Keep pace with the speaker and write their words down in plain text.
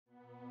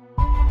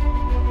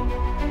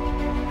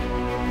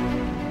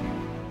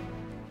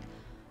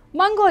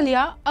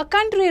Mongolia, a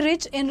country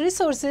rich in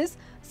resources,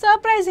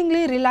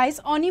 surprisingly relies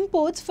on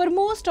imports for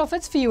most of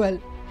its fuel.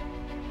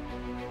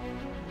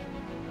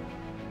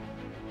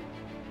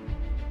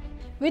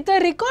 With a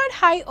record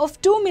high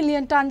of 2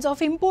 million tons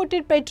of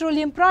imported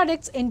petroleum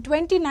products in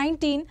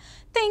 2019,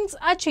 things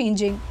are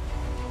changing.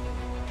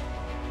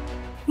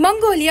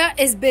 Mongolia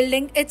is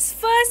building its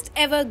first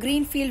ever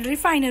Greenfield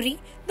Refinery,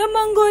 the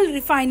Mongol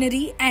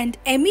Refinery, and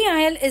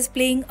MEIL is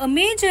playing a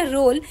major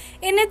role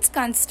in its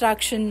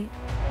construction.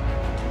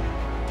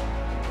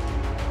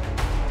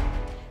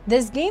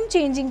 This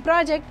game-changing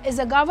project is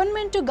a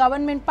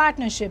government-to-government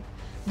partnership.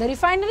 The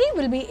refinery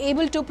will be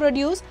able to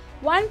produce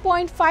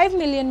 1.5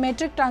 million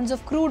metric tons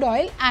of crude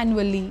oil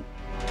annually.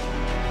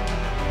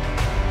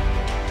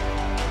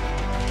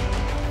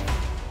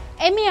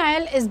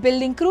 MEIL is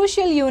building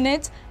crucial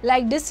units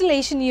like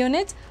distillation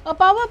units, a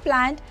power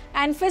plant,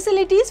 and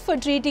facilities for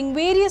treating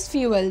various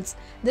fuels.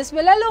 This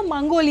will allow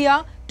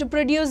Mongolia to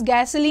produce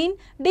gasoline,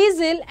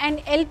 diesel, and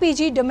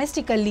LPG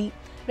domestically,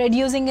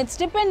 reducing its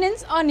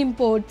dependence on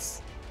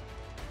imports.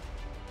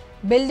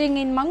 Building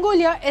in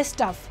Mongolia is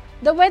tough.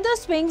 The weather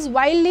swings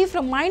wildly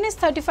from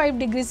 -35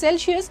 degrees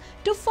Celsius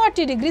to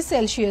 40 degrees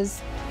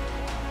Celsius.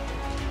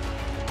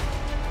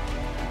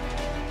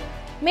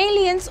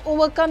 MEILians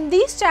overcome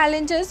these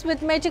challenges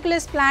with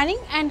meticulous planning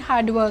and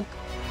hard work.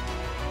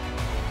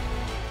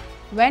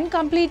 When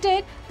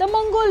completed, the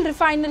Mongol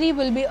refinery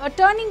will be a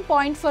turning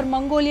point for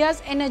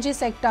Mongolia's energy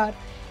sector.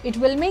 It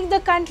will make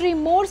the country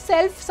more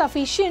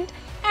self-sufficient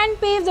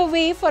and pave the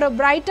way for a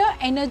brighter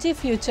energy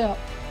future.